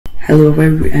Hello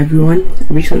everyone.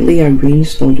 Recently I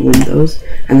reinstalled Windows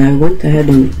and I went ahead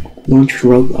and launched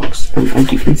Roblox, and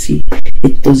as you can see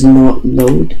it does not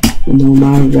load. No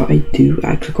matter what I do,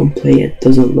 I click on play, it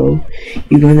doesn't load.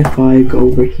 Even if I go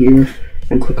over here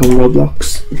and click on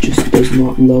Roblox, it just does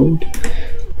not load.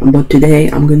 But today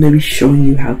I'm going to be showing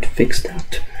you how to fix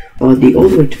that. The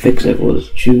old way to fix it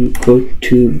was to go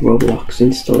to Roblox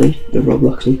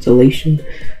installation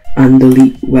and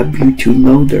delete WebView2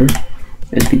 loader.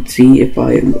 As you can see, if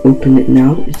I open it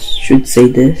now, it should say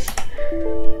this,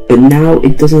 but now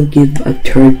it doesn't give a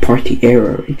third-party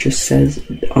error, it just says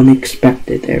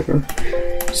unexpected error.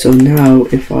 So now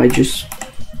if I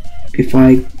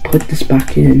put this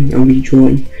back in and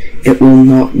rejoin, it will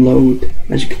not load,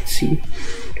 as you can see.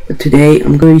 But today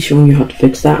I'm going to be showing you how to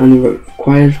fix that, and it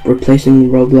requires replacing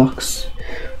Roblox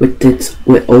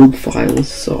with old files.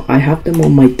 So I have them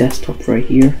on my desktop right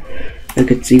here. As you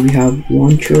can see, we have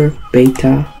launcher,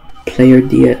 beta,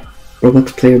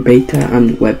 Roblox player beta,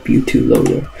 and WebView2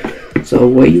 loader. So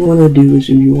what you want to do is,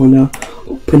 if you want to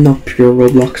open up your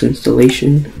Roblox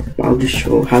installation, I'll just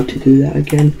show how to do that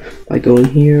again by going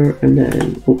here and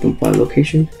then open file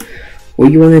location.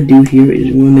 What you want to do here is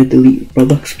you want to delete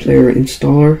Roblox player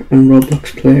installer and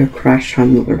Roblox player crash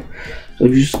handler. So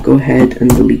just go ahead and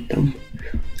delete them.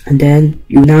 And then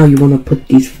you want to put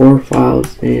these 4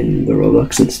 files in the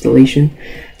Roblox installation.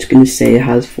 It's going to say it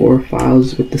has 4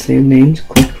 files with the same names.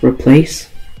 Click replace.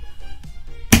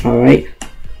 Alright,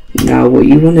 now what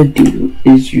you want to do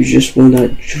is you just want to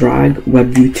drag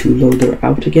WebView2 loader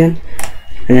out again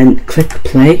and then click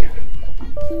play.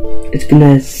 It's going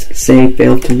to say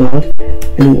fail to load,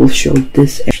 and it will show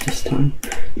this error this time.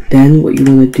 Then what you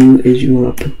want to do is you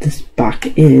want to put this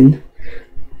back in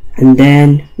and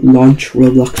then launch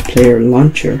Roblox player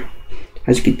launcher.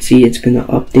 As you can see, it's going to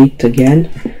update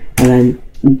again, and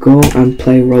then go and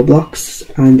play Roblox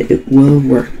and it will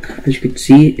work. As you can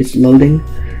see, it's loading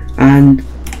and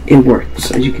it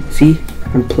works. As you can see,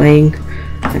 I'm playing.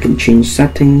 I can change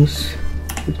settings.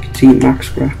 As you can see, max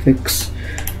graphics,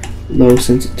 low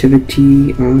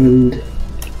sensitivity, and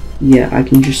yeah, I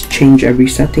can just change every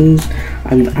settings,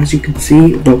 and as you can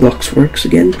see, Roblox works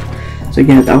again. So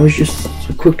yeah, that was just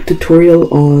a quick tutorial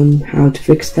on how to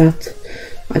fix that.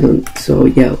 So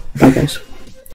yeah, bye guys.